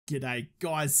G'day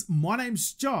guys, my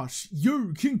name's Josh,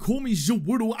 you can call me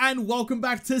Zhawoodle, and welcome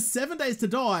back to 7 Days to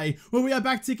Die, where we are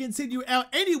back to continue our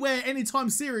Anywhere Anytime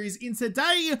series into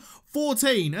day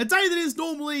 14, a day that is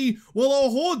normally, well, a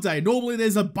horde day. Normally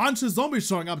there's a bunch of zombies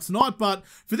showing up tonight, but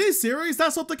for this series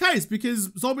that's not the case,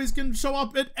 because zombies can show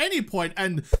up at any point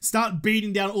and start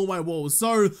beating down all my walls.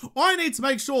 So I need to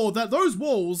make sure that those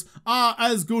walls are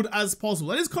as good as possible.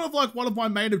 That is kind of like one of my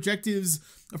main objectives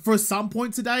for some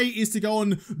point today, is to go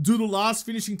and do the last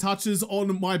finishing touches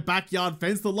on my backyard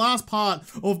fence, the last part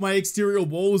of my exterior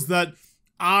walls that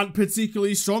aren't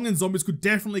particularly strong and zombies could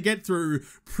definitely get through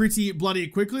pretty bloody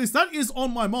quickly. So that is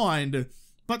on my mind.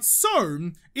 But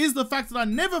so is the fact that I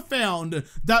never found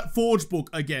that forge book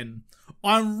again.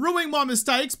 I'm ruining my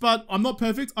mistakes, but I'm not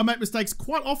perfect. I make mistakes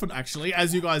quite often, actually,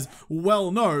 as you guys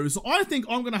well know. So I think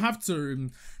I'm going to have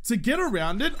to get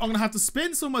around it, I'm going to have to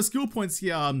spend some of my skill points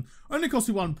here. Only cost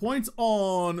me 1 point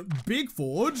on Big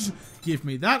Forge. Give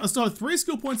me that. I started 3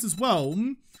 skill points as well.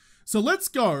 So let's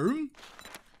go.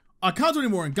 I can't do any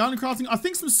more in gun crafting. I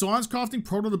think some science crafting,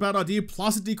 probably not a bad idea.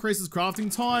 Plus it decreases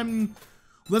crafting time.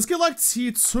 Let's get like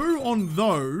tier 2 on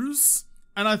those.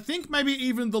 And I think maybe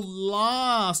even the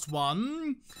last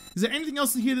one. Is there anything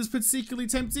else in here that's particularly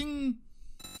tempting?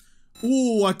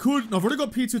 Oh, I could. I've already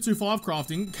got P225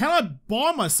 crafting. Can I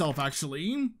buy myself,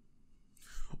 actually?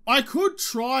 I could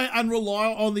try and rely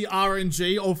on the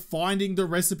RNG of finding the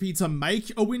recipe to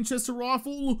make a Winchester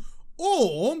rifle.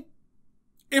 Or,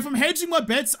 if I'm hedging my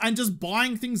bets and just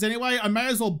buying things anyway, I may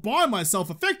as well buy myself,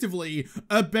 effectively,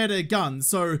 a better gun.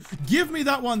 So, give me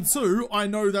that one too. I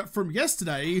know that from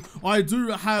yesterday, I do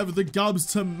have the gubs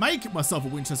to make myself a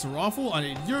Winchester rifle. I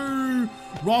need you,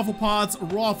 rifle parts,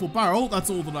 rifle barrel. That's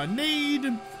all that I need.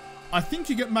 I think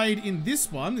you get made in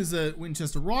this one is a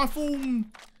Winchester rifle.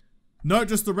 No,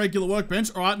 just the regular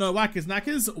workbench. All right, no whackers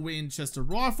knackers. Winchester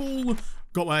rifle.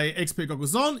 Got my XP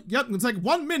goggles on. Yep, I'm gonna take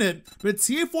 1 minute, but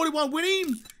tier 41 Winnie,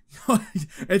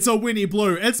 it's a Winnie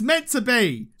Blue. It's meant to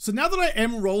be. So now that I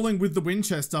am rolling with the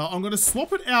Winchester, I'm gonna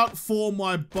swap it out for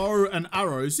my bow and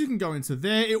arrows. You can go into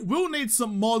there. It will need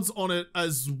some mods on it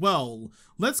as well.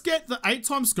 Let's get the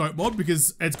 8x scope mod,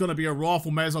 because it's gonna be a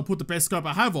rifle. May as well put the best scope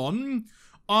I have on.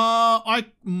 I've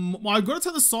got to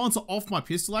take the silencer off my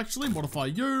pistol, actually. Modify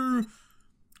you.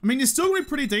 I mean, you're still going to be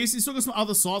pretty decent. You still got some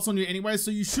other sights on you anyway,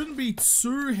 so you shouldn't be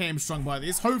too hamstrung by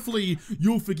this. Hopefully,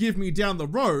 you'll forgive me down the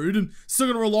road. Still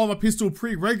going to rely on my pistol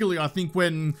pretty regularly, I think,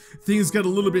 when things get a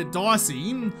little bit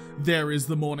dicey. There is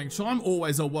the morning chime.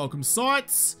 Always a welcome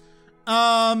sight.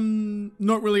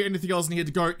 Not really anything else in here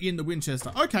to go in the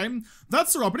Winchester. Okay,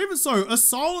 that's alright, but even so, a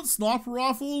silent sniper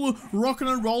rifle, rocking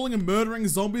and rolling and murdering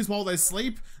zombies while they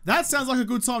sleep, that sounds like a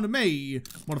good time to me.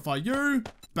 Modify you,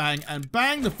 bang and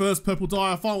bang, the first purple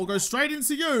die I find will go straight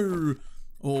into you.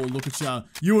 Oh, look at ya.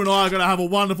 You and I are gonna have a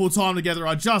wonderful time together,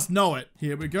 I just know it.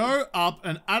 Here we go, up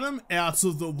and at 'em, out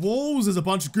of the walls. There's a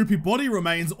bunch of goopy body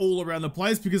remains all around the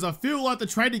place, because I feel like the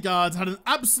trading guards had an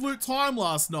absolute time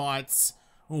last night.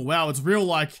 Oh wow, it's real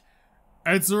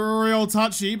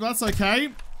touchy, but that's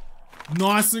okay.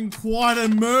 Nice and quiet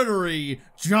and murdery,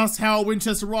 just how a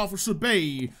Winchester rifle should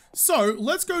be. So,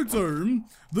 let's go do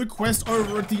the quest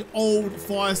over at the old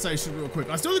fire station real quick.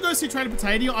 I still have to go see Trader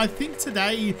Potato. I think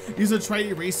today is a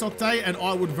trading restock day, and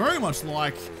I would very much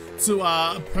like to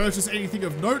purchase anything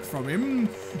of note from him.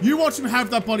 You watch him have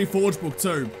that bloody forge book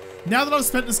too. Now that I've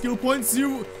spent the skill points,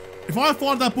 if I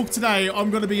find that book today,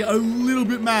 I'm going to be a little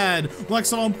bit mad. Like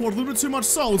someone poured a little bit too much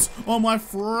salt on my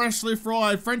freshly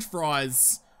fried French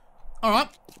fries. Alright,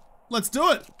 let's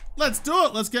do it. Let's do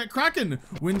it. Let's get cracking.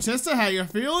 Winchester, how you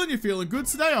feeling? You feeling good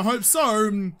today? I hope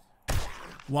so.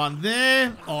 One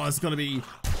there. Oh, it's going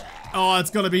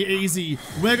to be easy.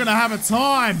 We're going to have a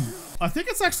time. I think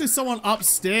it's actually someone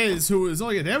upstairs who is, oh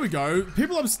yeah, there we go.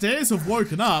 People upstairs have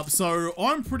woken up, so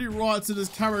I'm pretty right to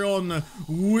just carry on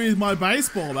with my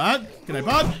baseball bat. G'day,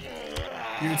 bud.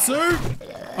 You too.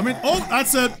 I mean, oh,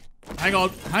 that's it. Hang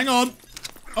on.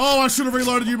 Oh, I should have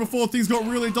reloaded you before things got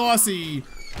really dicey.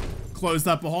 Close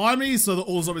that behind me so that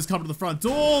all the zombies come to the front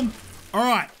door. All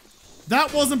right.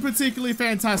 That wasn't particularly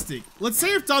fantastic. Let's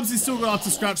see if Dubsy's still got up to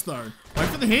scratch though. Wait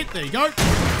for the hit. There you go.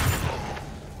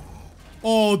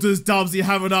 Oh, does Dubsy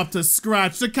have it up to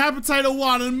scratch? Decapitator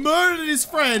one and murdered his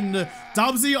friend.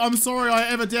 Dubsy, I'm sorry I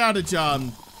ever doubted ya.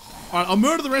 Alright, I'll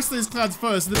murder the rest of these clouds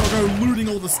first, and then I'll go looting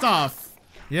all the stuff.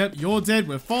 Yep, you're dead,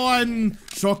 we're fine.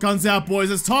 Shotguns out, boys,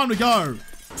 it's time to go.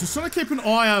 Just trying to keep an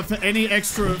eye out for any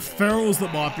extra ferals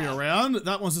that might be around.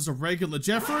 That one's just a regular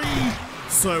Jeffrey.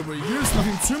 So we're used,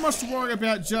 nothing too much to worry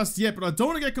about just yet, but I don't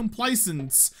want to get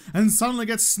complacent and suddenly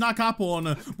get snuck up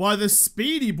on by the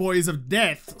speedy boys of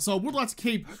death. So I would like to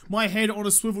keep my head on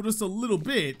a swivel just a little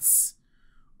bit.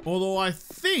 Although I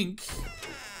think...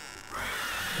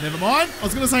 Never mind. I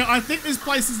was going to say, I think this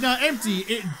place is now empty.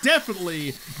 It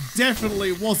definitely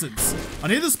wasn't. I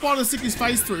need the spider to stick his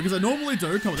face through, because I normally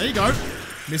do. Come on, there you go.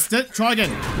 Missed it. Try again.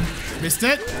 Missed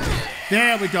it.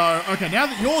 There we go. Okay, now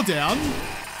that you're down,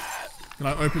 can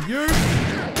I open you?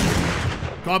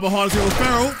 Guy behind us here with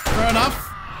Feral. Fair enough.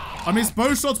 I missed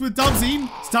both shots with Dubsy.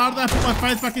 Started that, put my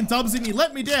faith back in Dubsy, and he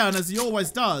let me down, as he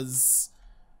always does.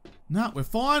 Nah, we're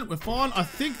fine. We're fine. I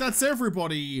think that's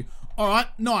everybody. All right,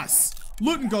 nice.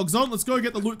 Loot and gogs on. Let's go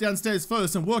get the loot downstairs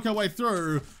first and work our way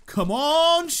through. Come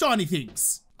on, shiny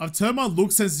things. I've turned my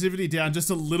look sensitivity down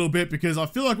just a little bit because I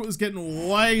feel like it was getting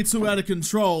way too out of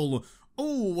control.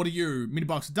 Oh, what are you? Mini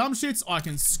box of dumb shits. I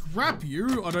can scrap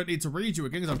you. I don't need to read you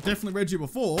again because I've definitely read you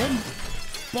before.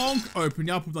 Bonk. Open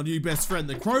you up with my new best friend,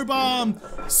 the crowbar.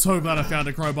 So glad I found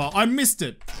a crowbar. I missed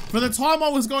it. For the time I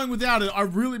was going without it, I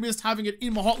really missed having it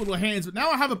in my hot little hands, but now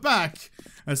I have it back.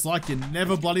 It's like you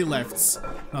never bloody left.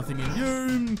 Nothing in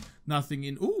you. Nothing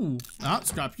in... Ooh.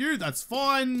 Scrap you. That's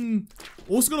fine.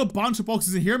 Also got a bunch of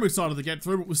boxes in here I'm excited to get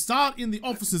through, but we'll start in the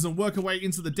offices and work our way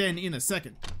into the den in a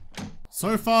second.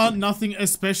 So far, nothing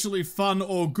especially fun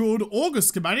or good. Auger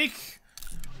schematic.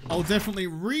 I'll definitely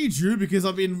read you because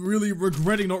I've been really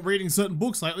regretting not reading certain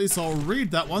books lately, so I'll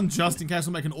read that one just in case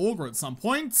I make an auger at some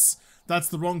point. That's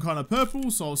the wrong kind of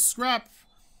purple, so I'll scrap.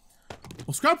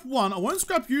 I'll scrap one. I won't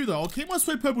scrap you though. I'll keep my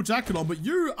sweet purple jacket on, but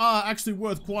you are actually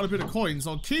worth quite a bit of coins.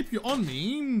 I'll keep you on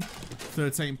me.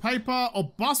 13 paper.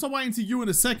 I'll bust my way into you in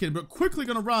a second, but quickly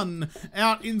gonna run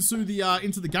out into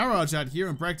the garage out here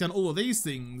and break down all of these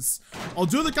things. I'll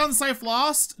do the gun safe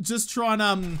last. Just try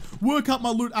and work up my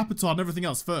loot appetite and everything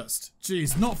else first.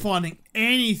 Jeez, not finding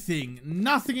anything.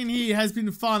 Nothing in here has been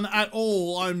fun at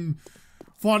all. I'm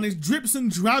finding drips and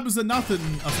drabs and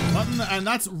nothing, and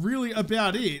that's really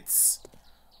about it.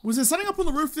 Was there something up on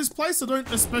the roof of this place? I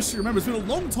don't especially remember. It's been a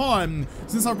long time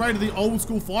since I raided the old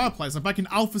school fireplace. Like back in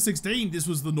Alpha 16, this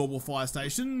was the normal fire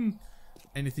station.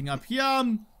 Anything up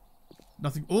here?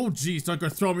 Nothing. Oh, geez, don't go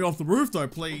throw me off the roof though,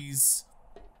 please.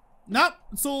 Nope,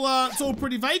 it's all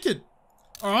pretty vacant.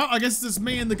 All right, I guess it's just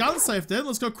me and the gun safe then.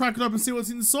 Let's go crack it open and see what's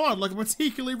inside, like a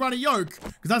particularly runny yolk,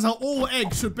 because that's how all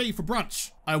eggs should be for brunch.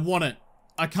 I want it.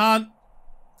 I can't.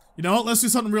 You know what? Let's do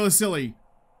something really silly.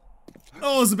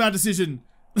 Oh, it's a bad decision.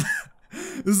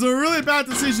 This is a really bad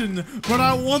decision, but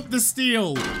I want the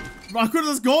steel. I could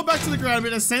have just gone back to the ground,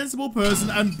 been a sensible person,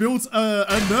 and built a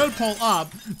nerd pole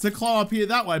up to climb up here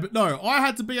that way. But no, I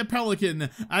had to be a pelican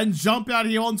and jump out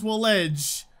here onto a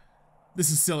ledge.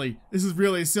 This is silly. This is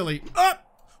really silly.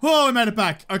 Oh, I made it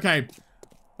back. Okay.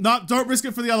 No, don't risk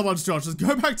it for the other ones, Josh. Just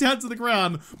go back down to the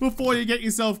ground before you get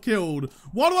yourself killed.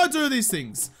 Why do I do these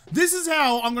things? This is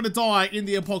how I'm going to die in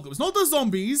the apocalypse. Not the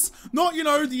zombies, not, you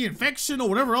know, the infection or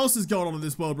whatever else is going on in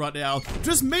this world right now.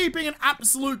 Just me being an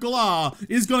absolute galah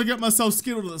is going to get myself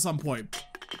skilled at some point.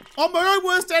 I'm my own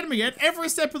worst enemy at every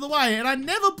step of the way, and I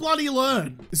never bloody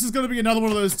learn. This is going to be another one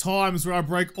of those times where I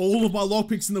break all of my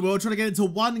lockpicks in the world trying to get into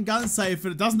one gun safe,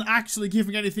 and it doesn't actually give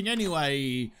me anything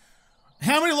anyway.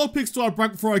 How many lockpicks do I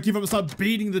break before I give up and start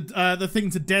beating the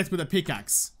thing to death with a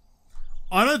pickaxe?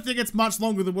 I don't think it's much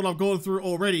longer than what I've gone through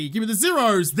already. Give me the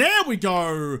zeros. There we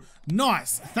go.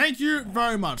 Nice. Thank you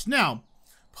very much. Now,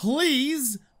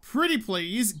 please, pretty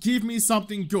please, give me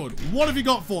something good. What have you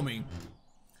got for me?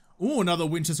 Oh, another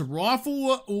Winchester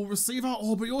rifle or receiver.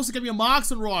 Oh, but you also gave me a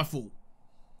marksman rifle.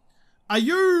 Are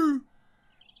you...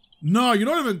 No, you're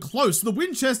not even close. The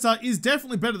Winchester is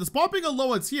definitely better. Despite being a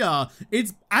lower tier,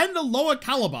 and a lower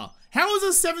caliber. How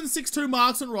is a 7.62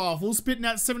 marksman rifle spitting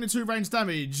out 72 range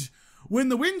damage when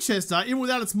the Winchester, even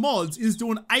without its mods, is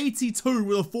doing 82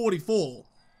 with a 44?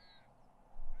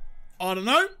 I don't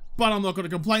know, but I'm not going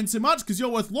to complain too much because you're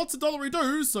worth lots of dollary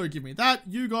dues, so give me that.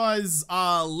 You guys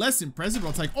are less impressive.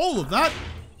 I'll take all of that.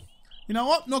 You know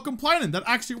what? Not complaining. That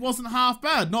actually wasn't half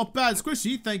bad. Not bad,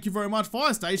 Squishy. Thank you very much,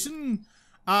 Fire Station.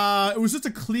 It was just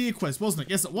a clear quest, wasn't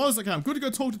it? Yes, it was. Okay, I'm good to go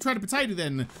talk to Trader Potato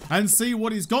then and see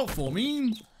what he's got for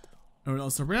me. No one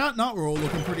else around? No, we're all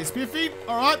looking pretty spiffy.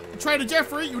 Alright, Trader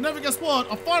Jeffrey, you'll never guess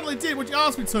what? I finally did what you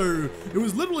asked me to. It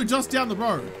was literally just down the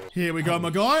road. Here we go, my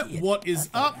guy. What is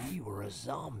up? You were a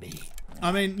zombie.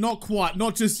 I mean, not quite.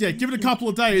 Not just yet. Give it a couple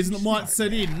of days and it might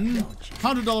set in.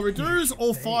 $100 dues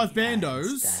or 5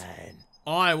 bandos.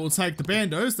 I will take the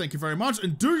bandos, thank you very much.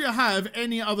 And do you have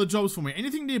any other jobs for me?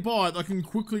 Anything nearby that I can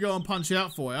quickly go and punch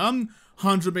out for you?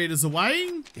 100 meters away.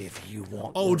 If you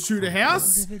want Old shooter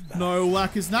house. No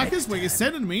whackers knackers where you're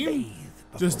sending me.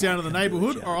 just down to the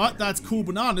neighborhood. All right, that's cool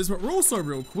bananas, but we're also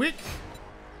real quick.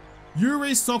 You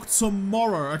restock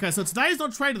tomorrow. Okay, so today's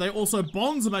not trade day. Also,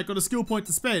 bonds mate got a skill point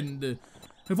to spend.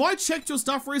 Have I checked your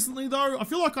stuff recently though? I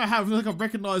feel like I have. I feel like I've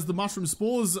recognized the mushroom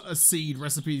spores seed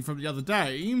recipe from the other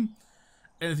day.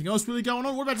 Anything else really going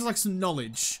on? What about just like some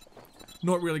knowledge?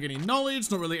 Not really getting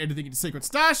knowledge. Not really anything in secret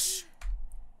stash.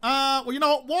 Well, you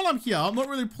know what? While I'm here, I'm not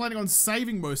really planning on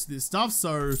saving most of this stuff.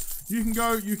 So you can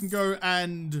go,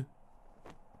 and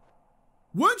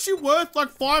weren't you worth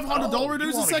like $500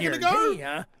 dues a second ago?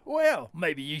 Huh? Well,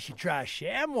 maybe you should try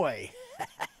Shamway.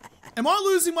 Am I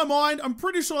losing my mind? I'm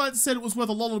pretty sure that said it was worth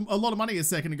a lot of money a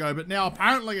second ago, but now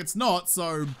apparently it's not.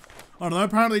 So I don't know.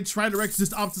 Apparently Trader X is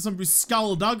just up to some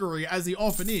skullduggery, as he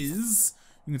often is.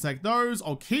 You can take those.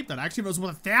 I'll keep that. Actually, if it was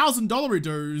worth $1,000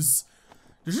 dues,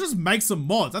 you should just make some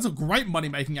mods. That's a great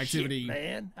money-making activity. Shit,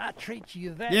 man, I treat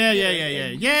you that.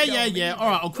 Yeah. All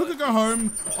right, I'll quickly go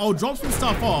home. I'll drop some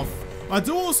stuff off. I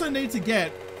do also need to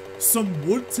get some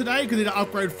wood today because I need to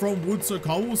upgrade from wood to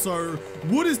coal. So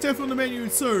wood is definitely on the menu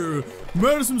too.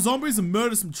 Murder some zombies and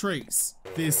murder some trees.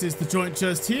 This is the joint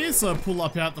chest here, so pull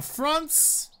up out the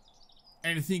front.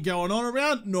 Anything going on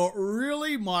around? Not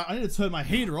really. I need to turn my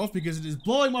heater off because it is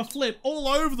blowing my flip all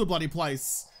over the bloody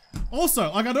place.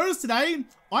 Also, like I noticed today,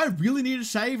 I really need a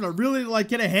shave and I really need to like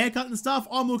get a haircut and stuff.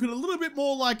 I'm looking a little bit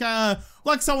more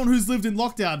like someone who's lived in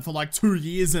lockdown for like 2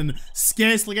 years and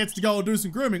scarcely gets to go and do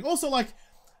some grooming. Also, like,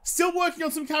 still working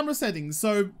on some camera settings,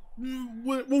 so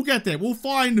we'll get there. We'll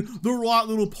find the right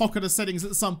little pocket of settings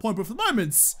at some point, but for the moment,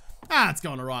 it's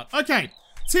going all right. Okay,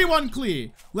 tier 1 clear.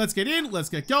 Let's get in, let's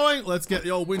get going, let's get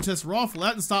the old Winchester rifle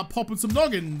out and start popping some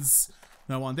noggins.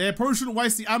 No one there. Probably shouldn't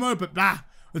waste the ammo, but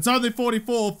it's only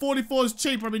 44. 44 is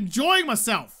cheap. I'm enjoying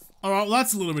myself. All right, well,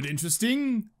 that's a little bit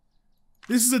interesting.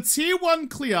 This is a tier 1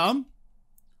 clear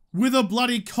with a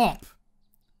bloody cop.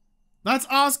 That's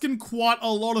asking quite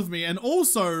a lot of me. And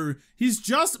also, he's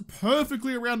just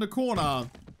perfectly around the corner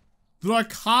that I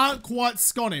can't quite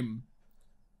scon him.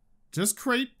 Just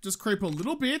creep a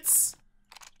little bit.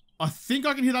 I think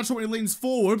I can hear that shot when he leans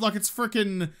forward like it's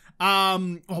freaking,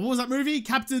 what was that movie?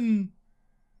 Captain...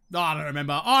 Oh, I don't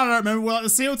remember. Well, like the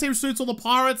SEAL team shoots all the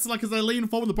pirates, like as they lean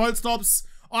forward, the boat stops.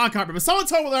 I can't remember. Someone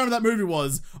tell me what the name of that movie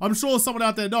was. I'm sure someone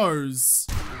out there knows.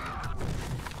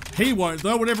 He won't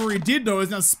though. Whatever he did know is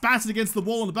now spattered against the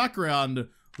wall in the background.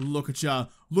 Look at ya.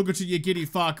 Look at you, you giddy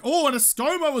fuck. Oh, and a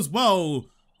ScoMo as well.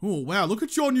 Oh, wow. Look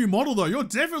at your new model though. You're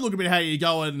definitely looking at how you're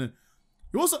going.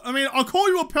 You also, I mean, I call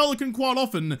you a pelican quite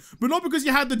often, but not because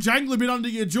you had the jangler bit under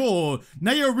your jaw.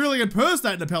 Now you're really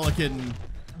impersonating a pelican.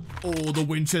 Oh, the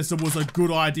Winchester was a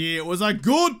good idea. It was a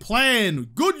good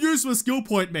plan. Good use of a skill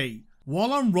point, me.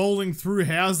 While I'm rolling through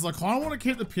houses, I kind of want to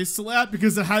keep the pistol out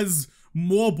because it has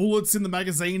more bullets in the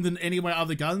magazine than any of my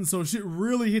other guns. So if shit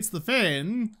really hits the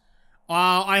fan,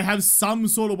 I have some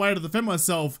sort of way to defend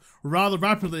myself rather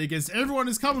rapidly against everyone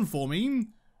who's coming for me.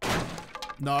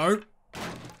 No.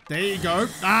 There you go.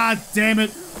 Ah, damn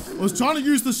it. I was trying to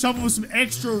use the shovel with some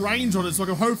extra range on it so I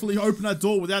could hopefully open that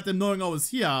door without them knowing I was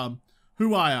here.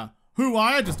 Who are ya? Who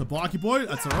are ya? Just a bikie boy?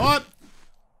 That's alright.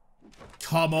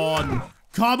 Come on.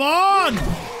 Come on!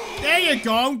 There you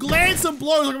go. I'm glancing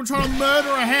blows like I'm trying to murder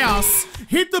a house.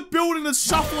 Hit the building that's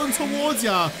shuffling towards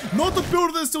ya. Not the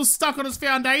building that's still stuck on its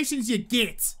foundations, you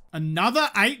get. Another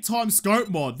 8-time scope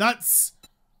mod. That's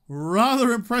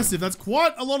rather impressive. That's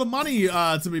quite a lot of money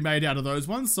to be made out of those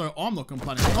ones, so I'm not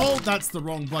complaining. Oh, that's the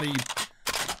wrong bloody...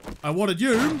 I wanted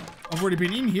you. I've already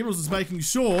been in here. I was just making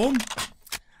sure...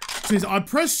 Jeez, I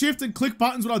press shift and click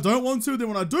buttons when I don't want to, then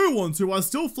when I do want to, I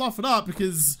still fluff it up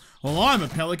because, well, I'm a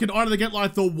pelican. I don't get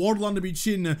like the waddle under my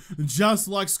chin just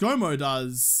like ScoMo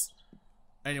does.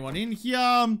 Anyone in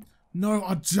here? No,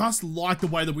 I just like the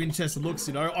way the Winchester looks,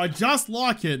 you know? I just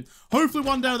like it. Hopefully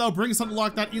one day they'll bring something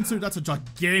like that into. That's a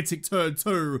gigantic turd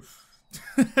too.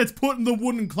 It's putting the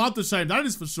wooden club to shame, that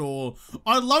is for sure.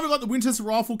 I love it like the Winchester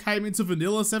rifle came into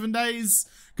vanilla 7 days.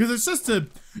 Because it's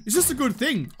just a good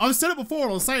thing. I've said it before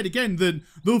and I'll say it again, that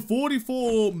the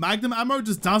 44 Magnum ammo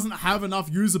just doesn't have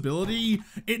enough usability.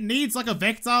 It needs like a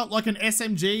Vector, like an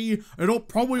SMG. It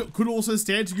probably could also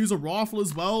stand to use a rifle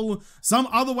as well. Some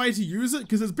other way to use it,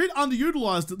 because it's a bit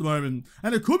underutilized at the moment.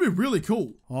 And it could be really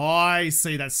cool. I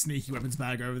see that sneaky weapons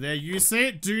bag over there. You see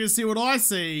it? Do you see what I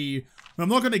see? I'm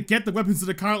not going to get the weapons that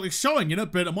are currently showing in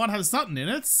it, but it might have something in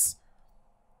it.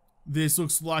 This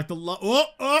looks like the...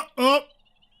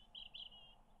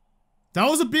 That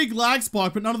was a big lag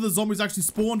spike, but none of the zombies actually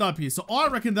spawned up here. So I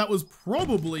reckon that was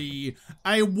probably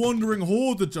a wandering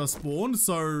horde that just spawned.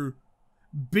 So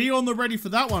be on the ready for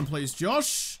that one, please,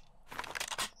 Josh.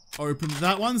 Open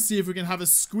that one, see if we can have a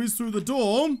squeeze through the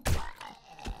door.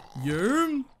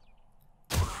 You.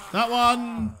 That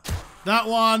one. That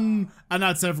one. And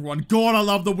that's everyone. God, I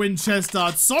love the Winchester.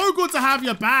 It's so good to have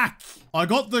you back. I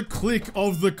got the click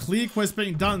of the clear quest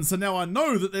being done, so now I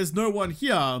know that there's no one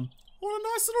here. What a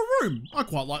nice little room. I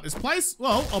quite like this place.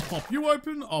 Well, I'll pop you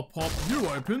open. I'll pop you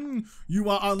open. You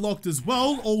are unlocked as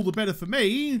well. All the better for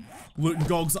me. Loot and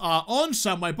gogs are on.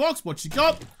 Show my box. What you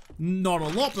got? Not a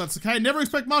lot, but that's okay. Never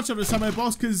expect much of a show my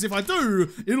box, because if I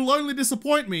do, it'll only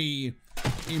disappoint me.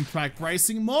 Impact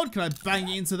Racing mod. Can I bang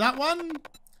into that one?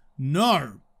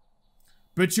 No.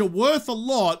 But you're worth a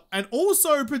lot, and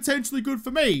also potentially good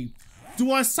for me.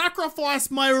 Do I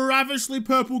sacrifice my ravishly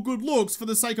purple good looks for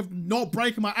the sake of not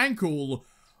breaking my ankle?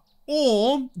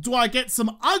 Or do I get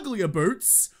some uglier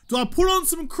boots? Do I put on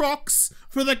some Crocs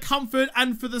for the comfort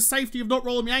and for the safety of not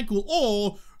rolling my ankle?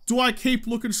 Or do I keep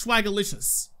looking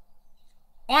swaggerlicious?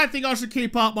 I think I should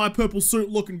keep up my purple suit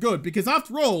looking good, because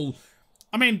after all,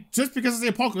 I mean, just because it's the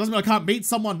apocalypse doesn't mean I can't meet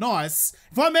someone nice.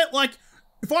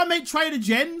 If I meet Trader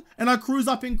Jen and I cruise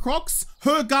up in Crocs,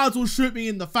 her guards will shoot me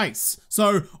in the face.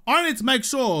 So I need to make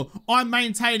sure I'm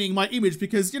maintaining my image,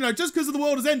 because, you know, just because the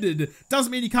world has ended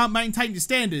doesn't mean you can't maintain your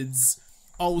standards.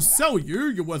 I'll sell you.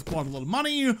 You're worth quite a lot of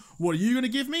money. What are you going to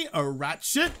give me? A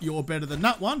ratchet. You're better than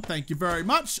that one. Thank you very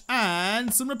much.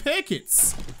 And some repair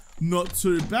kits. Not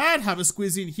too bad. Have a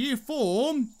squiz in here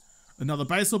for another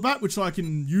baseball bat, which I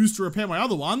can use to repair my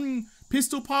other one.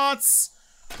 Pistol parts.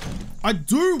 I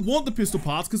do want the pistol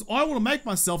parts because I want to make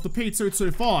myself the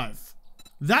P225.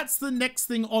 That's the next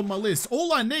thing on my list.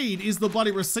 All I need is the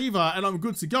bloody receiver and I'm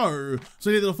good to go. So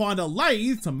either to find a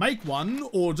lathe to make one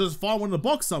or just find one in a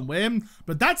box somewhere.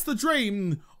 But that's the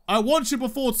dream. I want you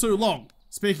before too long.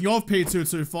 Speaking of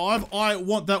P225, I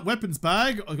want that weapons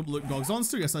bag. I got loot gogs on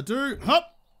still. Yes, I do.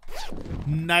 Hup.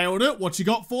 Nailed it. What you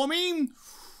got for me?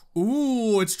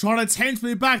 Ooh, it's trying to tempt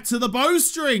me back to the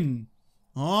bowstring.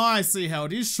 Oh, I see how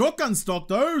it is. Shotgun stock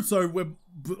though, so we're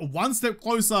one step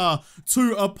closer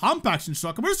to a pump action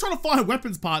shotgun. We're just trying to find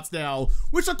weapons parts now,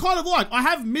 which I kind of like. I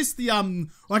have missed the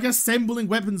like assembling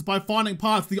weapons by finding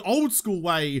parts the old school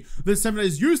way that 7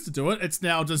 Days used to do it. It's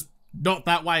now just not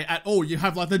that way at all. You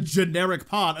have like the generic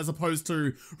part as opposed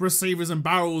to receivers and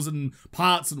barrels and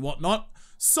parts and whatnot.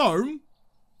 So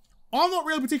I'm not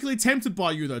really particularly tempted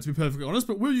by you though, to be perfectly honest,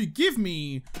 but will you give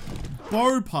me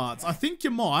bow parts? I think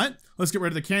you might. Let's get rid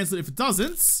of the cancel if it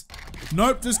doesn't.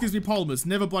 Nope, just gives me polymers.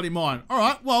 Never bloody mind.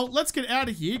 Alright, well, let's get out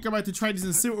of here. Go back to traders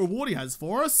and see what reward he has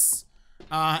for us.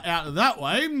 Out of that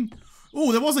way.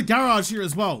 Oh, there was a garage here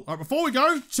as well. Alright, before we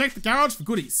go, check the garage for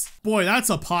goodies. Boy,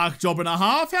 that's a park job and a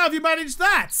half. How have you managed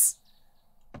that?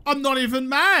 I'm not even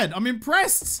mad. I'm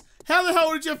impressed. How the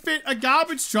hell did you fit a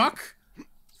garbage truck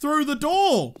through the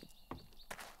door?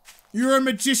 You're a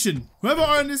magician. Whoever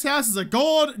owned this house is a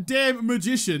goddamn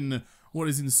magician. What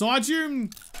is inside you?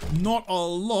 Not a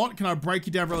lot. Can I break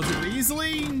you down relatively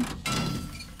easily?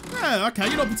 Yeah, okay,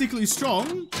 you're not particularly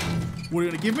strong. What are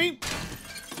you gonna give me?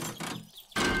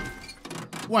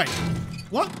 Wait,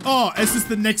 what? Oh, it's just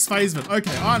the next phase of it.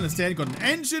 Okay, I understand. Got an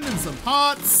engine and some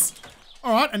parts.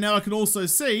 All right, and now I can also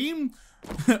see,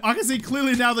 I can see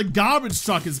clearly now the garbage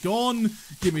truck is gone.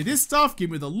 Give me this stuff, give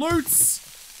me the loot.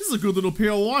 This is a good little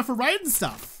POI for raiding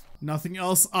stuff. Nothing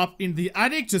else up in the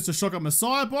attic, just a shotgun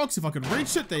messiah box, if I can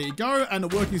reach it, there you go, and a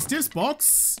working stiffs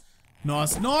box.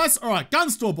 Nice, nice. All right,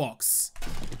 gun store box.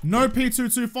 No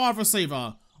P225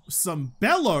 receiver. Some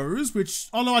bellows, which,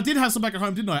 oh no, I did have some back at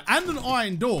home, didn't I? And an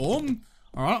iron door.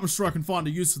 All right, I'm sure I can find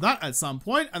a use for that at some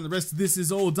point, and the rest of this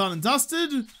is all done and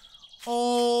dusted.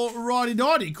 Alrighty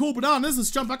nighty, cool bananas. Let's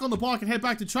jump back on the bike and head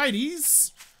back to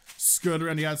tradies. Skirt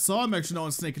around the outside, make sure no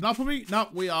one's sneaking up on me. No,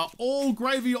 we are all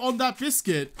gravy on that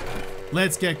biscuit.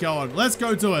 Let's get going. Let's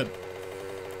go do it.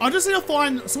 I just need to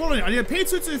find, so what do I need? I need a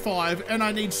P225 and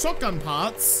I need shotgun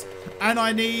parts and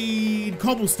I need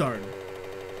cobblestone.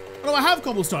 Oh, I have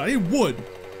cobblestone. I need wood.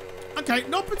 Okay,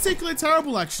 not particularly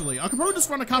terrible actually. I could probably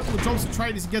just run a couple of jobs for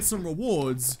traders and get some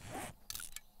rewards.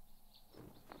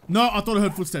 No, I thought I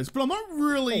heard footsteps, but I'm not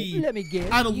really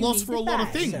at a loss for a lot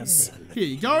of things. Here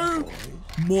you go.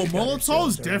 More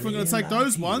Molotovs, definitely going to take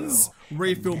those ones.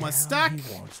 Refill my stack.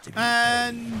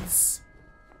 And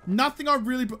nothing I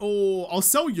really, oh, I'll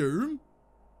sell you.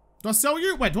 Do I sell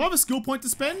you? Wait, do I have a skill point to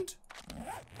spend?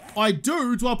 I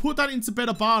do. Do I put that into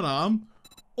better barter?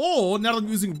 Or, now that I'm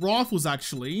using rifles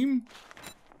actually,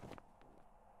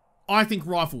 I think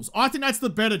rifles. I think that's the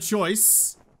better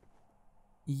choice.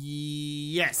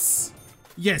 Yes.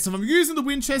 Yes, if I'm using the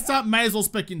Winchester, may as well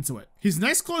spec into it. His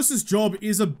next closest job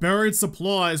is a buried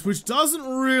supplies, which doesn't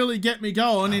really get me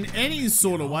going in any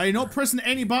sort of way. Not pressing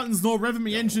any buttons nor revving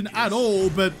my engine at all,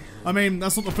 but I mean,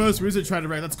 that's not the first wizard trader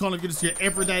rate. That's kind of just your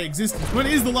everyday existence. When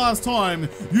is the last time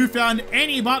you found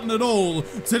any button at all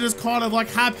to just kind of like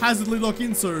haphazardly lock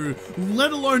into,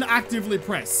 let alone actively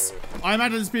press? I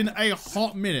imagine it's been a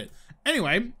hot minute.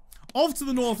 Anyway, off to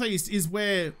the northeast is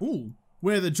where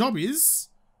the job is.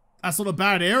 That's not a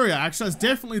bad area, actually. That's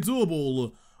definitely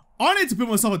doable. I need to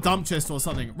build myself a dump chest or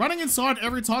something. Running inside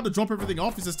every time to drop everything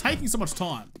off is just taking so much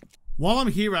time. While I'm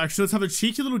here, actually, let's have a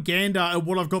cheeky little gander at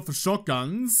what I've got for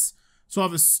shotguns. So I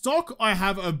have a stock, I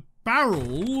have a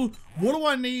barrel. What do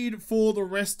I need for the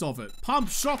rest of it? Pump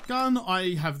shotgun,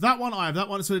 I have that one, I have that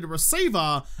one. So I need a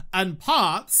receiver and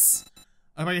parts.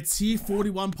 I make a tier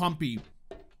 41 pumpy.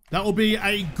 That will be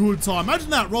a good time. Imagine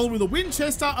that, rolling with a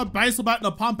Winchester, a baseball bat, and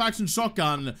a pump action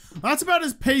shotgun. That's about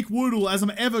as peak Woodle as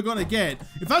I'm ever gonna get.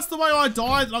 If that's the way I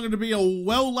die, then I'm gonna be a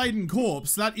well-laden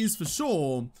corpse, that is for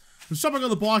sure. I'll shop back on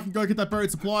the bike and go get that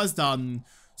buried supplies done.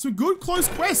 Some good close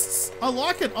quests. I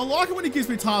like it. I like it when he gives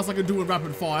me tasks like I do in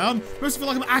rapid fire. Makes me feel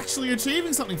like I'm actually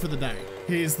achieving something for the day.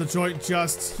 Here's the joint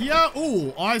just here.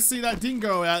 Oh, I see that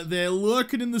dingo out there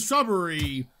lurking in the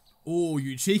shrubbery. Oh,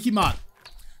 you cheeky mutt.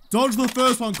 Dodged the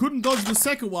first one, couldn't dodge the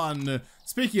second one.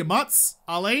 Speaking of mutts,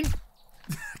 Arlene,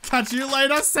 catch you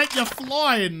later, set you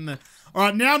flying. All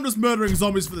right, now I'm just murdering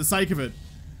zombies for the sake of it.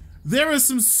 There is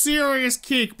some serious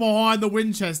kick behind the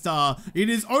Winchester. It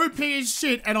is OP as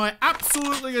shit, and I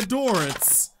absolutely adore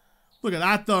it. Look at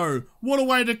that, though. What a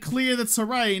way to clear the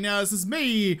terrain. Now, this is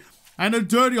me and a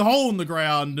dirty hole in the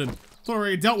ground. Thought I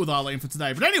already dealt with Arlene for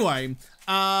today. But anyway,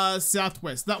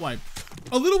 southwest, that way.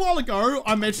 A little while ago,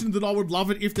 I mentioned that I would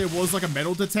love it if there was like a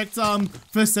metal detector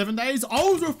for 7 days. I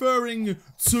was referring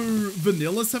to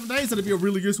vanilla 7 days. That'd be a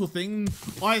really useful thing,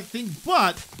 I think.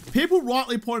 But people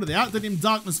rightly pointed out that in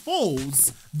Darkness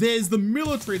Falls, there's the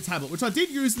military tablet, which I did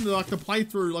use in the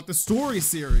playthrough, like the story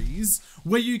series,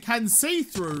 where you can see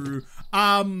through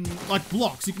like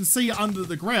blocks. You can see under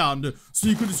the ground, so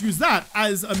you could just use that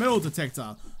as a metal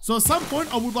detector. So at some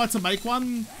point, I would like to make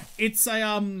one. It's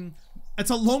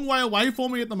a long way away for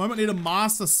me at the moment. I need a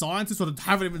master scientist, or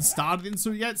haven't even started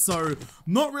into yet, so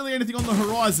not really anything on the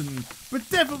horizon, but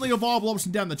definitely a viable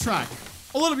option down the track.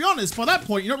 Although, to be honest, by that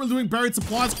point, you're not really doing buried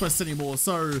supplies quests anymore,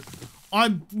 so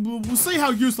we'll see how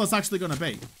useful it's actually going to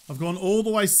be. I've gone all the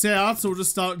way south, so we'll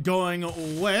just start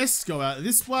going west, go out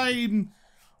this way.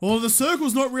 Well, the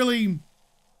circle's not really...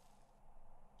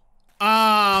 no,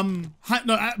 I'm not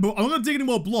going to dig any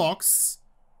more blocks.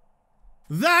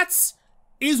 That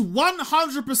is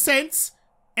 100%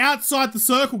 outside the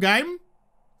circle, game.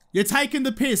 You're taking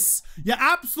the piss. You're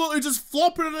absolutely just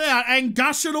flopping it out and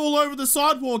gushing all over the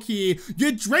sidewalk here.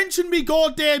 You're drenching me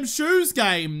goddamn shoes,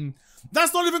 game.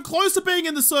 That's not even close to being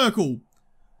in the circle.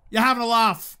 You're having a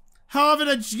laugh. Having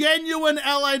a genuine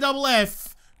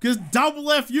LAFF. Because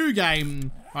double F you,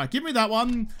 game. All right, give me that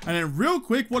one. And then real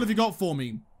quick, what have you got for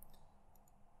me?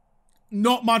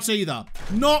 Not much either.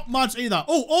 Not much either.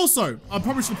 Oh, also, I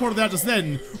probably should have pointed out just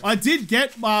then, I did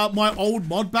get my old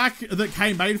mod back that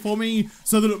came made for me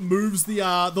so that it moves the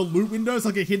loot windows,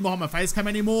 like it hidden behind my face cam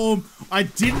anymore. I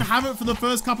didn't have it for the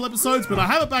first couple episodes, but I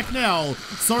have it back now.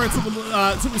 Sorry it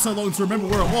took me so long to remember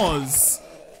where it was.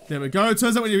 There we go.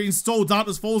 Turns out when you install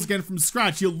Darkness Falls again from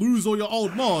scratch, you lose all your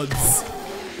old mods.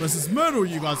 Let's just murder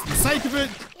you guys for the sake of it.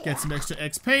 Get some extra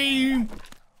XP.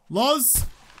 Loz.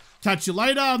 Catch you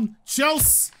later.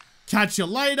 Chels. Catch you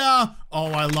later.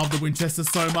 Oh, I love the Winchester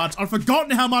so much. I've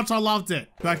forgotten how much I loved it.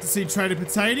 Back to see Trader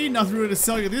Potato. Nothing really to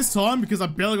sell you this time because I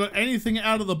barely got anything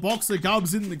out of the box of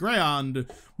gubs in the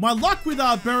ground. My luck with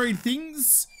buried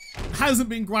things hasn't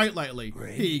been great lately.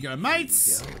 Here you go,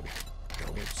 mates.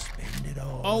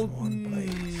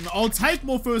 I'll take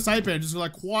more first aid bandages because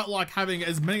I quite like having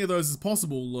as many of those as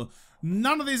possible.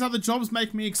 None of these other jobs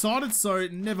make me excited, so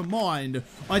never mind.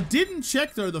 I didn't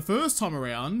check though the first time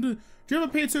around. Do you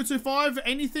have a P225?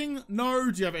 Anything?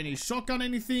 No. Do you have any shotgun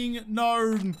anything?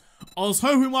 No. I was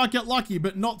hoping we might get lucky,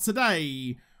 but not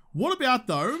today. What about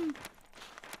though?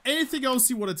 Anything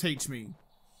else you want to teach me?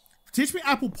 Teach me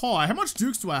apple pie. How much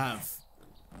dukes do I have?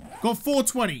 Got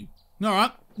 420.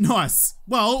 Alright, nice.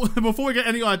 Well, before we get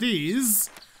any ideas,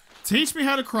 teach me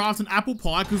how to craft an apple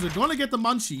pie because we're gonna get the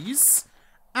munchies.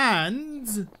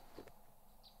 And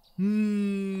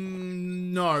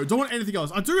no, don't want anything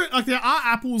else. I do like there are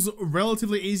apples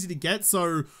relatively easy to get,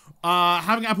 so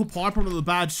having apple pie probably the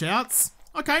bad shouts.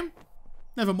 Okay,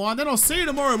 never mind. Then I'll see you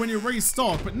tomorrow when you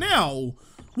restock. But now,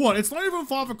 what? It's not even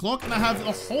 5 o'clock, and I have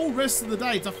a whole rest of the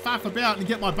day to faff about and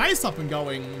get my base up and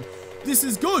going. This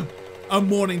is good. a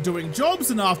morning doing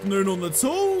jobs, an afternoon on the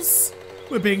tools.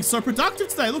 We're being so productive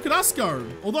today. Look at us go.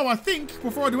 Although I think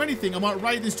before I do anything, I might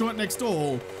raid this joint next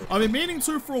door. I've been meaning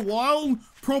to for a while.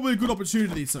 Probably a good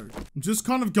opportunity to. I'm just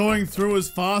kind of going through as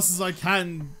fast as I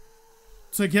can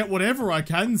to get whatever I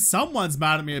can. Someone's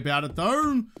mad at me about it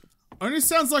though. Only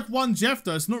sounds like one Jeff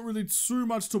though. It's not really too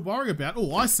much to worry about.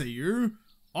 Oh, I see you.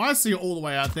 I see you all the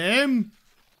way out there.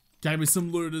 Gave me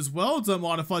some loot as well. Don't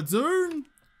mind if I do.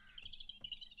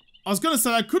 I was going to say,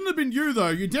 that couldn't have been you, though.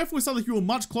 You definitely sound like you were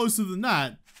much closer than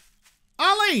that.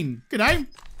 Arlene! G'day.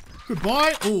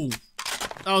 Goodbye. Oh,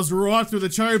 that was right through the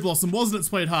cherry blossom, wasn't it,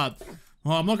 sweetheart?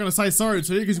 Well, I'm not going to say sorry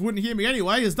to you, because you wouldn't hear me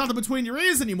anyway. There's nothing between your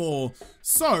ears anymore.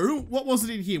 So, what was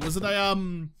it in here? Was it a,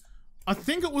 I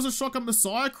think it was a Shotgun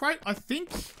Messiah crate, I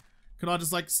think. Can I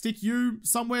just, like, stick you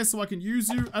somewhere so I can use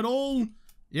you at all?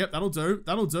 Yep, that'll do.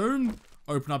 That'll do.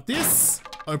 Open up this.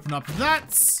 Open up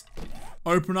that.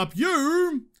 Open up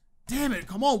you. Damn it,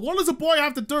 come on. What does a boy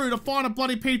have to do to find a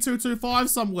bloody P225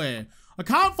 somewhere? I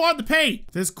can't find the P.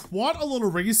 There's quite a lot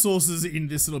of resources in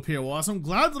this little POI, so I'm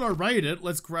glad that I raided it.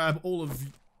 Let's grab all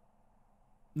of...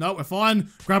 No, we're fine.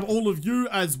 Grab all of you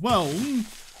as well.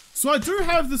 So I do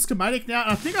have the schematic now,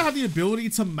 and I think I have the ability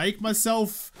to make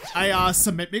myself a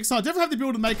cement mixer. I definitely have the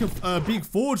ability to make a big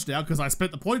forge now, because I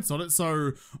spent the points on it,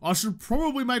 so I should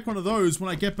probably make one of those when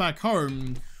I get back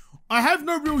home. I have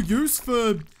no real use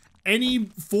for any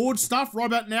forged stuff right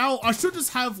about now. I should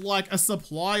just have like a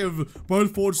supply of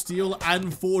both forged steel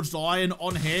and forged iron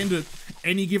on hand at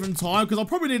any given time, because I'll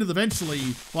probably need it eventually.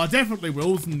 Well, I definitely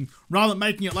will, and rather than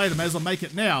making it later, may as well make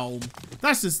it now.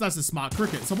 That's just smart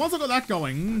cricket. So once I got that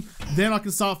going, then I can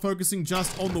start focusing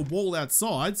just on the wall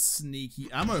outside. Sneaky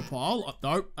ammo pile.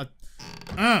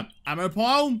 Ammo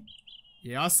pile.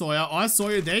 Yeah, I saw you. I saw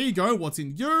you. There you go. What's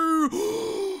in you?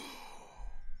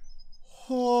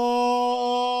 Oh,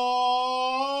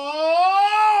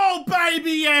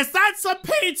 baby, yes, that's a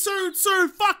P22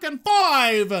 fucking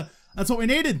 5. That's what we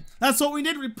needed. That's what we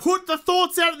needed. We put the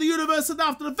thoughts out of the universe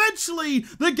enough that eventually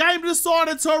the game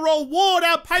decided to reward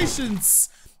our patience.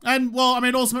 And, well, I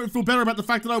mean, also make me feel better about the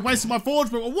fact that I wasted my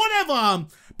forge, but whatever.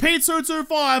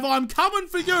 P225, I'm coming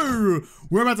for you.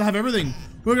 We're about to have everything.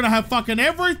 We're gonna have fucking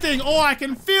everything. Oh, I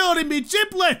can feel it in me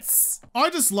giblets. I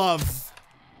just love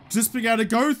just being able to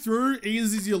go through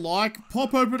easy as you like,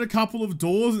 pop open a couple of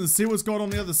doors and see what's going on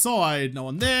the other side. No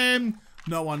one there,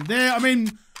 no one there. I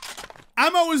mean,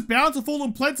 ammo is bountiful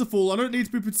and plentiful. I don't need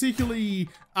to be particularly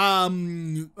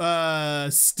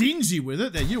stingy with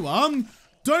it. There you are.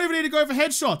 Don't even need to go for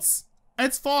headshots.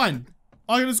 It's fine.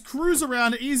 I can just cruise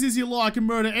around easy as you like and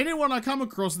murder anyone I come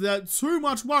across without too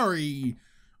much worry.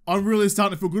 I'm really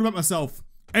starting to feel good about myself.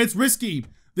 It's risky.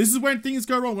 This is when things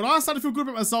go wrong. When I start to feel good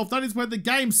about myself, that is when the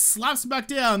game slaps me back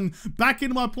down, back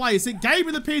into my place. It gave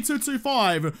me the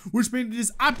P225, which means it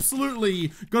is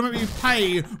absolutely gonna make me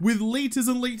pay with liters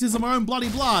and liters of my own bloody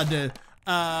blood.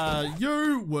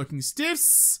 You, working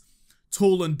stiffs,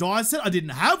 tool and die set. I didn't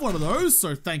have one of those,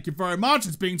 so thank you very much.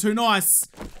 It's being too nice.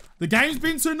 The game's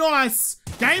been too nice.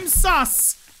 Game's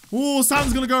sus. Oh,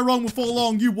 something's gonna go wrong before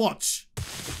long. You watch.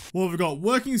 What have we got?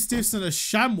 Working stiffs and a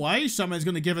shamway. Shamway's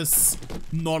going to give us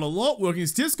not a lot. Working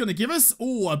stiffs going to give us,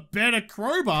 oh, a better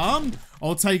crowbar.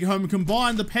 I'll take it home and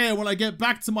combine the pair when I get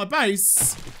back to my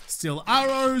base. Steel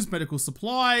arrows, medical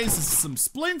supplies, some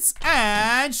splints,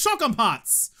 and shotgun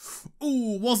parts.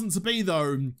 Ooh, wasn't to be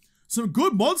though. Some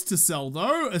good mods to sell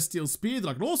though. A steel spear that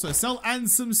I can also sell, and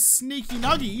some sneaky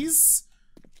nuggies.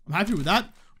 I'm happy with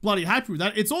that. Bloody happy with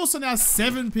that. It's also now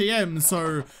 7 PM,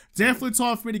 so definitely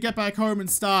time for me to get back home and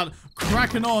start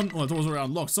cracking on. Oh, the door's already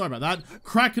unlocked, sorry about that.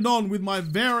 Cracking on with my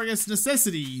various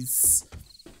necessities.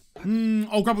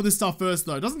 I'll grab all this stuff first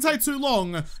though. Doesn't take too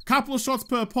long. Couple of shots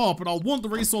per pop, and I'll want the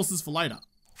resources for later.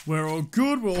 We're all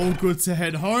good. We're all good to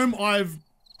head home.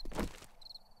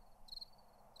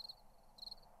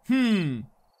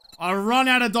 I run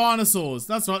out of dinosaurs.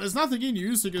 That's right, there's nothing in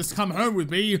you, so you can just come home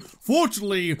with me.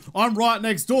 Fortunately, I'm right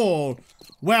next door.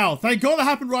 Wow, thank God that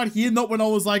happened right here, not when I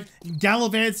was like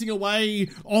gallivanting away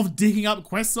off digging up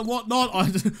quests and whatnot. I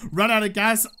just ran out of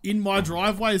gas in my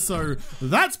driveway, so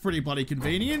that's pretty bloody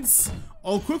convenience.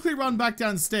 I'll quickly run back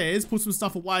downstairs, put some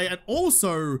stuff away, and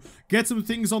also get some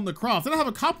things on the craft. Then I have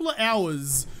a couple of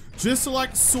hours just to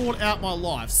like sort out my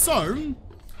life. So,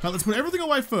 let's put everything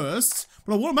away first,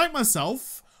 but I want to make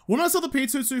myself... When I sell the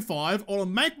P225, I want to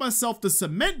make myself the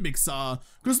cement mixer,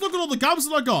 because look at all the gubs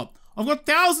that I got. I've got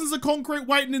thousands of concrete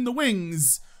waiting in the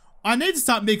wings. I need to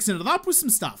start mixing it up with some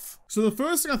stuff. So the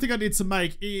first thing I think I need to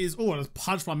make is, oh, I just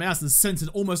punched my mouse and sent it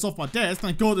almost off my desk.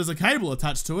 Thank God there's a cable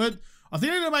attached to it. I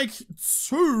think I need to make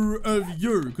 2 of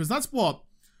you, because that's what?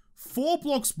 4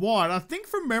 blocks wide. I think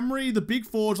from memory, the big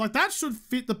forge, like that should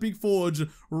fit the big forge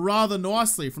rather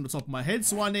nicely from the top of my head.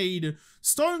 So I need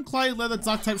stone, clay, leather,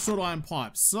 duct tape, short iron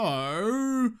pipes.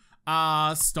 So,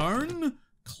 stone,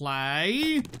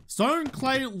 clay,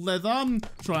 leather,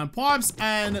 short iron pipes,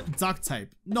 and duct tape.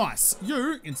 Nice.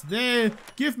 You, into there.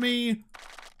 Give me...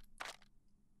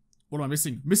 What am I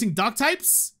missing? Missing duct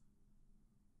tapes?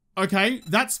 Okay,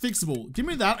 that's fixable. Give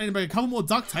me that. I need to make a couple more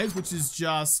duct tapes, which is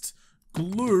just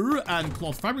glue and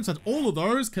cloth fabrics. And all of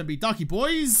those can be ducky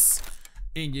boys.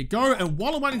 In you go. And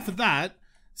while I'm waiting for that,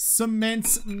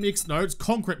 cement mix. No, it's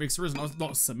concrete mixer, isn't it? It's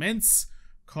not cement.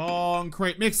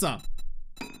 Concrete mixer.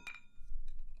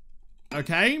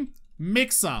 Okay.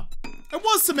 Mixer. It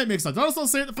was cement mixer. Did I not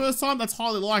see it the first time? That's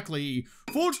highly likely.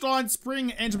 Forged iron,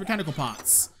 spring, engine, mechanical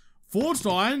parts. Forged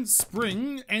iron,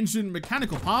 spring, engine,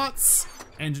 mechanical parts.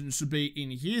 Engine should be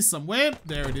in here somewhere.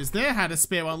 There it is there. Had a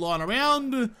spare one lying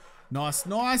around. Nice,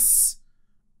 nice.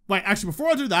 Wait, actually, before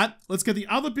I do that, let's get the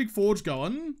other big forge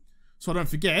going. So I don't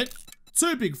forget.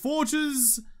 2 big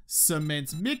forges.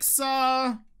 Cement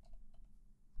mixer.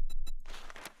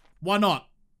 Why not?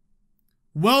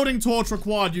 Welding torch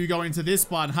required, you go into this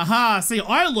one. Haha, see,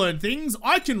 I learned things.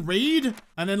 I can read.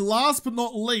 And then last but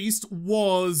not least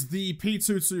was the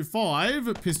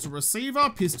P225. Pistol receiver,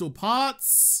 pistol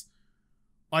parts.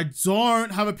 I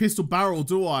don't have a pistol barrel,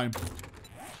 do I?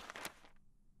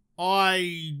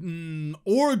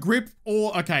 Or a grip,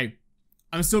 or, okay.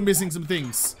 I'm still missing some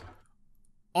things.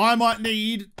 I might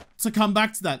need to come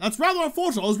back to that. That's rather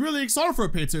unfortunate. I was really excited for a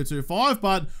P225,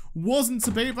 but wasn't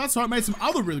to be. But that's why I made some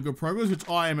other really good progress, which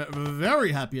I am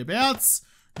very happy about.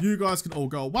 You guys can all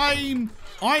go away.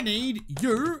 I need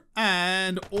you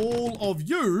and all of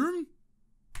you.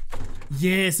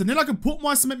 Yes, and then I can put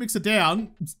my cement mixer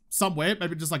down somewhere,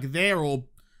 maybe just like there, or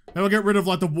maybe I'll get rid of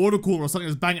like the water cooler or something,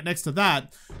 just bang it next to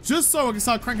that, just so I can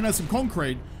start cranking out some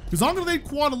concrete, because I'm going to need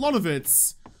quite a lot of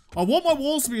it. I want my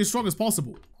walls to be as strong as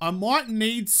possible. I might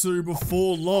need to,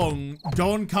 before long,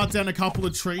 go and cut down a couple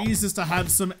of trees just to have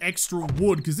some extra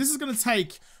wood, because this is going to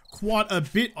take quite a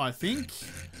bit, I think.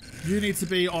 You need to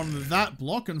be on that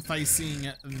block and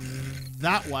facing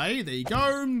that way. There you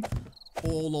go.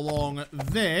 All along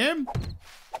there.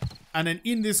 And then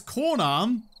in this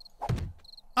corner,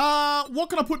 what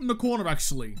can I put in the corner,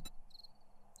 actually?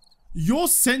 You're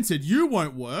centered. You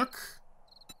won't work.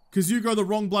 Because you go the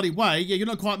wrong bloody way. Yeah, you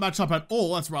don't quite match up at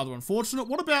all. That's rather unfortunate.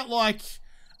 What about, like,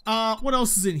 what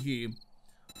else is in here?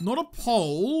 Not a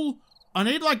pole. I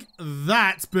need, like,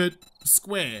 that, but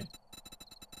square.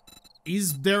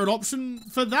 Is there an option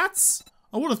for that?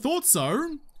 I would have thought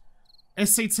so.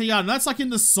 SCTR, and that's, like, in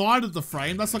the side of the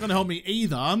frame. That's not going to help me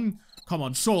either. Come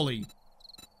on, surely.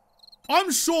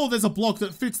 I'm sure there's a block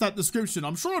that fits that description.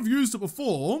 I'm sure I've used it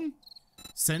before.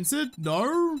 Censored?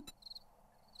 No.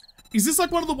 Is this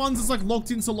like one of the ones that's like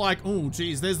locked into like, oh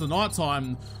geez, there's the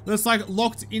nighttime. That's like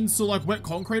locked into like wet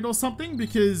concrete or something?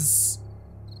 Because...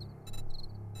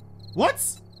 What?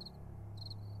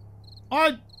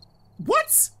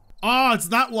 What? Ah, it's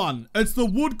that one. It's the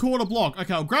wood corner block.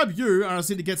 Okay, I'll grab you and I just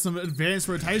need to get some advanced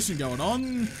rotation going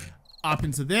on. Up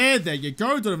into there. There you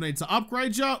go. Don't even need to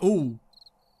upgrade you. Ooh.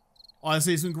 I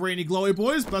see some greeny glowy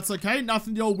boys, but that's okay.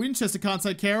 Nothing the old Winchester can't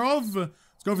take care of.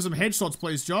 Let's go for some headshots,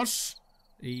 please, Josh.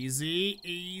 Easy,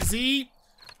 easy.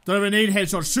 Don't even need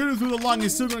headshots. Shoot him through the lung.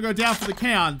 He's still going to go down for the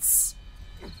counts.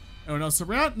 Anyone else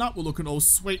around? Nope, we're looking all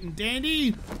sweet and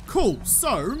dandy. Cool.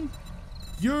 So,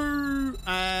 you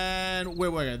and where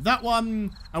were you? That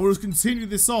one. And we'll just continue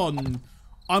this on.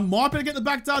 I might be able to get the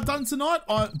backyard done tonight.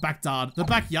 The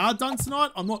backyard done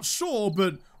tonight. I'm not sure,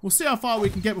 but we'll see how far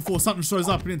we can get before something shows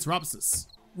up and interrupts us.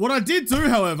 What I did do,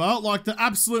 however, like the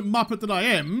absolute muppet that I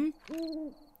am...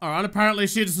 Alright, apparently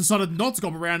she just decided not to go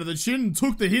around to the chin,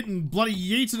 took the hit and bloody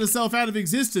yeeted herself out of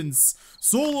existence.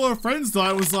 Saw all her friends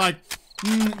die, was like,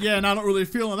 yeah, no, not really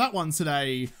feeling that one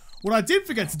today. What I did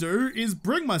forget to do is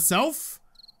bring myself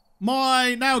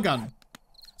my nail gun.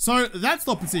 So that's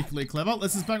not particularly clever.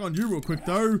 Let's just bang on you real quick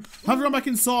though. Have to run back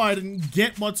inside and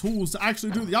get my tools to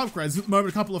actually do the upgrades. At the moment,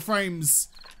 a couple of frames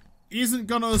isn't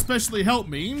gonna especially help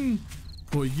me.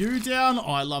 Put you down.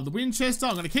 I love the Winchester.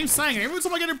 I'm going to keep saying it. Every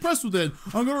time I get impressed with it,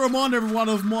 I'm going to remind everyone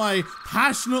of my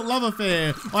passionate love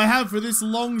affair I have for this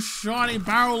long, shiny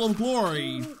barrel of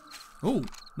glory. Oh,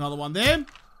 another one there.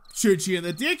 Shoot you in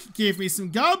the dick. Give me some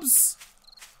gubs.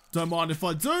 Don't mind if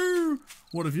I do.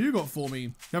 What have you got for me?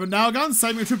 You have a nail gun?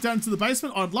 Save me a trip down to the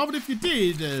basement? I'd love it if you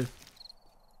did.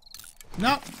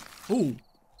 No. Oh,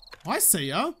 I see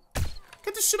ya.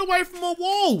 Get this shit away from my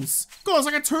walls. God, it's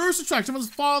like a tourist attraction.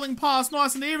 Everyone's filing past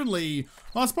nice and evenly.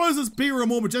 I suppose it's bigger and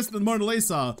more majestic than Mona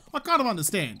Lisa. I kind of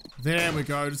understand. There we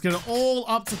go. Just get it all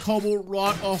up to cobble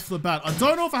right off the bat. I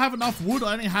don't know if I have enough wood.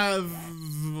 I only have...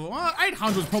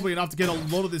 800 is probably enough to get a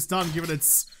lot of this done, given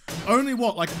it's only,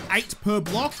 what, like 8 per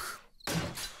block?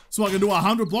 So I can do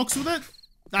 100 blocks with it?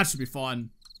 That should be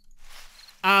fine.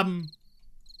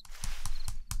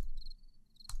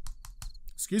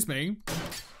 Excuse me.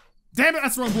 Damn it,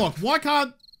 that's the wrong block. Why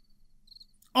can't...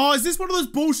 Oh, is this one of those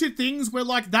bullshit things where,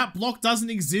 like, that block doesn't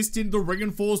exist in the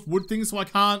reinforced wood thing, so I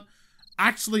can't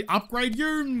actually upgrade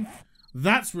you?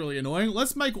 That's really annoying.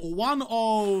 Let's make one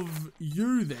of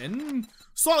you, then.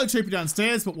 Slightly cheaper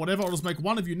downstairs, but whatever. I'll just make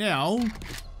one of you now.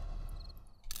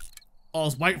 I'll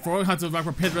just wait for it. I have to, like,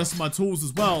 prepare the rest of my tools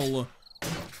as well. I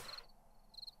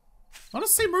don't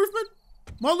see movement.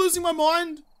 Am I losing my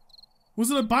mind? Was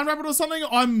it a bun rabbit or something?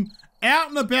 I'm out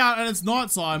and about and it's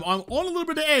nighttime. I'm on a little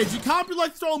bit of edge. You can't be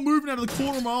like throwing movement out of the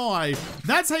corner of my eye.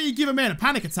 That's how you give a man a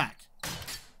panic attack.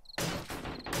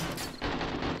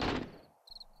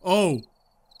 Oh.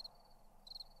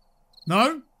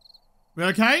 No? We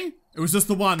okay? It was just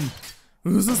the one. It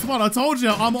was just the one. I told you,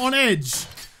 I'm on edge.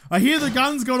 I hear the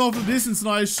guns going off in the distance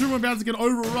and I assume I'm about to get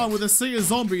overrun with a sea of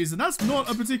zombies, and that's not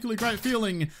a particularly great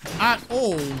feeling at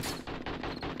all.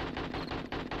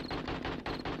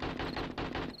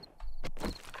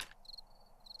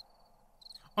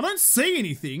 I don't see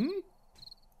anything.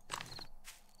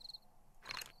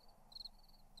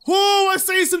 Oh, I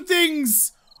see some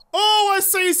things. Oh, I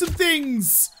see some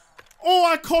things. Oh,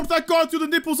 I copped that guy through the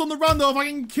nipples on the run though. If I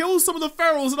can kill some of the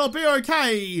ferals, then I'll be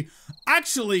okay.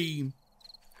 Actually,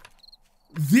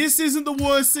 this isn't the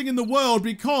worst thing in the world,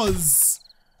 because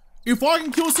if I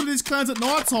can kill some of these clans at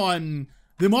nighttime,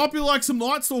 there might be like some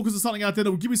night stalkers or something out there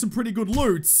that will give me some pretty good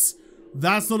loots.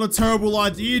 That's not a terrible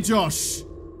idea, Josh.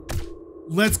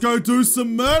 Let's go do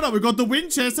some murder. We've got the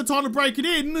Winchester, time to break it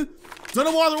in. Don't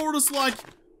know why they're all just like...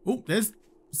 Oh, there's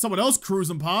someone else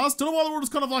cruising past. Don't know why they're all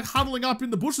just kind of like huddling up in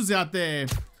the bushes out there.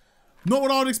 Not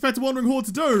what I would expect a wandering horde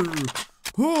to do.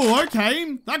 Oh,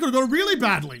 okay. That could have gone really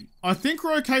badly. I think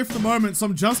we're okay for the moment, so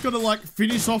I'm just going to like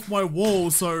finish off my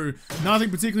wall so nothing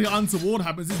particularly untoward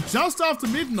happens. It's just after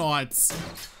midnight.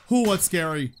 Oh, that's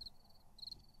scary.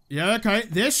 Yeah, okay.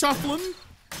 They're shuffling.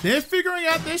 They're figuring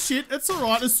out their shit. It's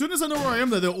alright. As soon as I know where I am,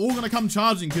 though, they're all going to come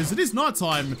charging because it is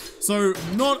nighttime. So,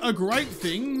 not a great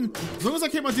thing. As long as I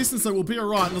keep my distance, though, we'll be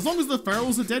alright. And as long as the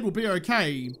ferals are dead, we'll be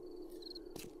okay.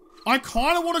 I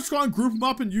kind of want to try and group them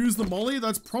up and use the molly.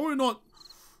 That's probably not...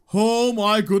 Oh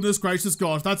my goodness gracious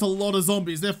gosh. That's a lot of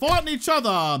zombies. They're fighting each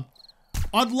other.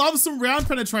 I'd love some round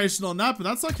penetration on that, but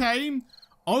that's okay.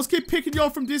 I'll just keep picking you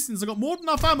off from distance. I got more than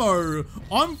enough ammo.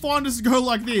 I'm fine just to go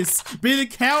like this. Be the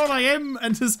coward I am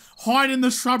and just hide in the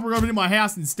shrubbery over in my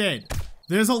house instead.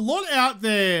 There's a lot out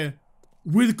there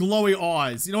with glowy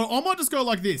eyes. You know what? I might just go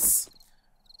like this.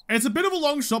 It's a bit of a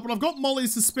long shot, but I've got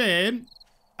mollies to spare.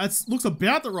 It looks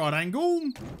about the right angle.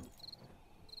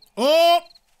 Oh!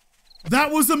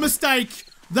 That was a mistake.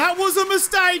 That was a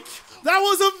mistake. That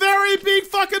was a very big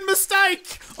fucking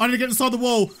mistake. I need to get inside the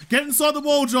wall. Get inside the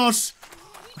wall, Josh.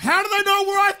 How do they know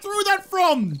where I threw that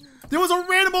from? There was a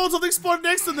random Molotov exploded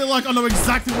next to them. They're like, I know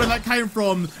exactly where that came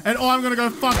from. And I'm going to go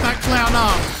fuck that clown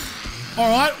up.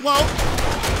 All right, well,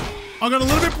 I got a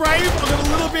little bit brave. I got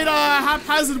a little bit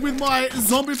haphazard with my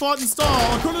zombie fighting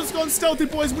style. I could have just gone Stealthy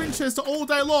Boys Winchester all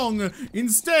day long.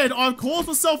 Instead, I've caused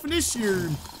myself an issue.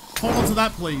 Hold on to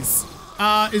that, please.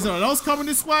 Is there anyone else coming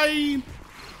this way?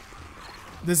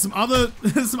 There's some other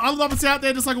Muppets out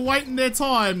there just like waiting their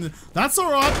time. That's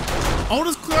alright. I'll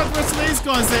just clear out the rest of these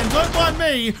guys then. Don't mind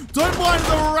me. Don't mind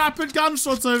the rapid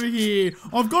gunshots over here.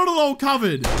 I've got it all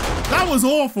covered. That was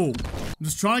awful. I'm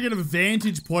just trying to get a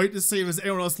vantage point to see if there's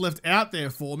anyone else left out there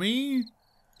for me.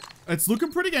 It's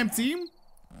looking pretty empty.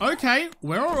 Okay,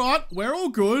 we're alright. We're all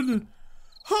good.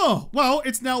 Huh, well,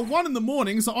 it's now 1 in the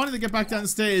morning, so I need to get back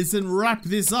downstairs and wrap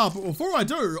this up. But before I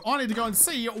do, I need to go and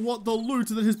see what the loot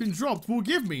that has been dropped will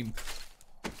give me.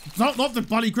 Not the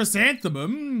bloody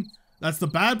chrysanthemum. That's the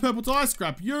bad purple dye.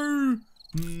 Scrap you.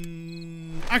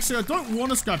 Actually, I don't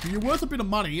want to scrap you. You're worth a bit of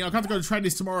money. I'll have to go to trade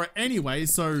this tomorrow anyway,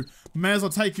 so may as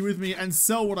well take you with me and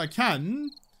sell what I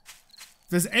can. If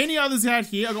there's any others out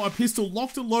here, I've got my pistol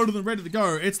locked and loaded and ready to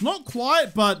go. It's not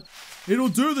quiet, but it'll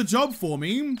do the job for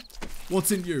me.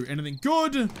 What's in you? Anything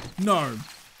good? No.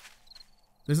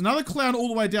 There's another clown all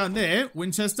the way down there.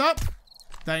 Winchester.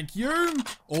 Thank you.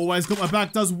 Always got my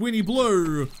back, does Winnie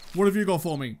Blue. What have you got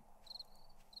for me?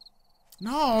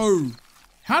 No.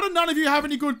 How do none of you have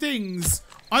any good things?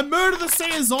 I murdered the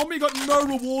sea zombie, got no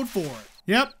reward for it.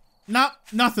 Yep. Nah,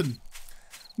 nothing.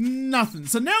 Nothing.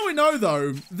 So now we know,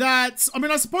 though, that, I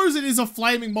mean, I suppose it is a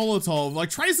flaming Molotov. Like,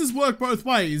 traces work both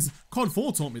ways. COD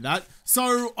 4 taught me that.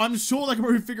 So I'm sure they can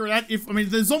probably figure it out if, I mean,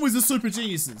 the zombies are super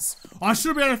geniuses. I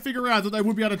should be able to figure out that they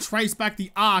would be able to trace back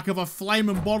the arc of a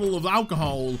flaming bottle of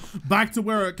alcohol back to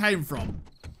where it came from.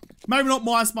 Maybe not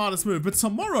my smartest move, but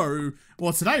tomorrow,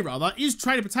 or today rather, is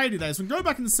Trader Potato Day. So we can go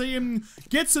back and see him,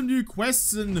 get some new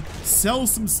quests, and sell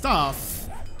some stuff.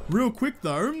 Real quick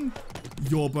though,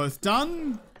 you're both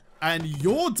done, and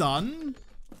you're done.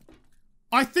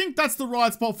 I think that's the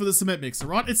right spot for the cement mixer,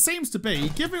 right? It seems to be.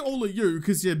 Give me all of you,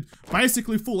 because you're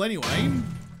basically full anyway.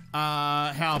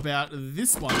 How about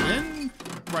this one then?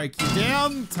 Break you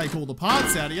down, take all the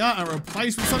parts out of you, and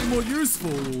replace with something more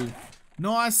useful.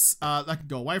 Nice. That can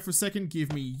go away for a second.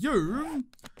 Give me you.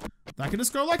 That can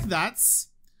just go like that.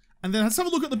 And then let's have a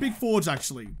look at the big forge,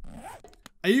 actually.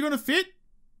 Are you going to fit?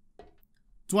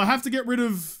 Do I have to get rid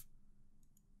of...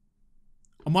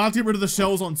 I might have to get rid of the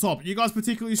shells on top. Are you guys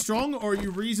particularly strong, or are you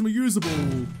reasonably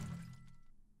usable?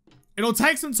 It'll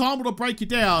take some time, but it'll break you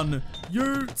down.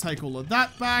 You take all of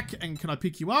that back, and can I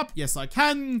pick you up? Yes, I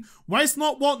can. Waste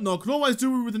not, want not. Could always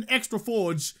do with an extra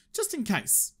forge, just in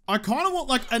case. I kind of want,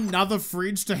 like, another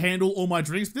fridge to handle all my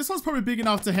drinks. But this one's probably big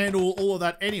enough to handle all of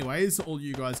that anyways. So all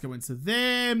you guys go into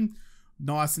there.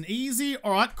 Nice and easy.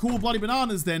 All right, cool bloody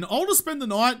bananas then. I'll just spend the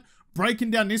night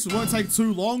breaking down this. It won't take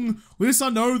too long. At least I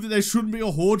know that there shouldn't be a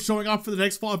horde showing up for the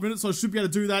next 5 minutes, so I should be able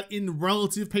to do that in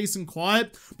relative peace and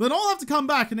quiet. But then I'll have to come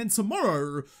back, and then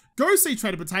tomorrow, go see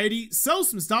Trader Potato, sell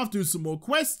some stuff, do some more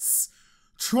quests,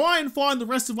 try and find the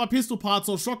rest of my pistol parts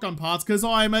or shotgun parts, because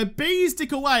I am a bee's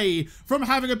dick away from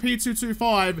having a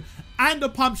P225 and a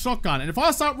pump shotgun. And if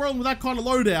I start rolling with that kind of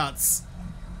loadouts,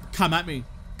 come at me.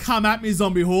 Come at me,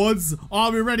 zombie hordes.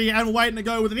 I'll be ready and waiting to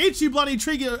go with an itchy bloody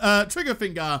trigger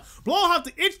finger. But I'll have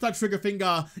to itch that trigger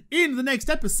finger in the next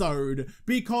episode,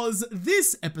 because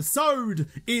this episode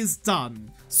is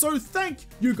done. So thank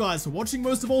you guys for watching.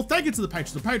 Most of all, thank you to the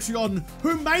patrons of Patreon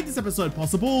who made this episode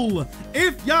possible.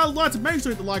 If y'all liked it, make sure to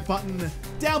hit the like button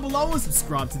down below and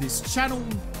subscribe to this channel.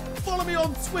 Follow me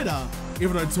on Twitter. If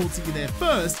I don't talk to you there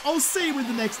first, I'll see you in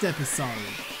the next episode.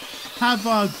 Have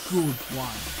a good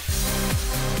one.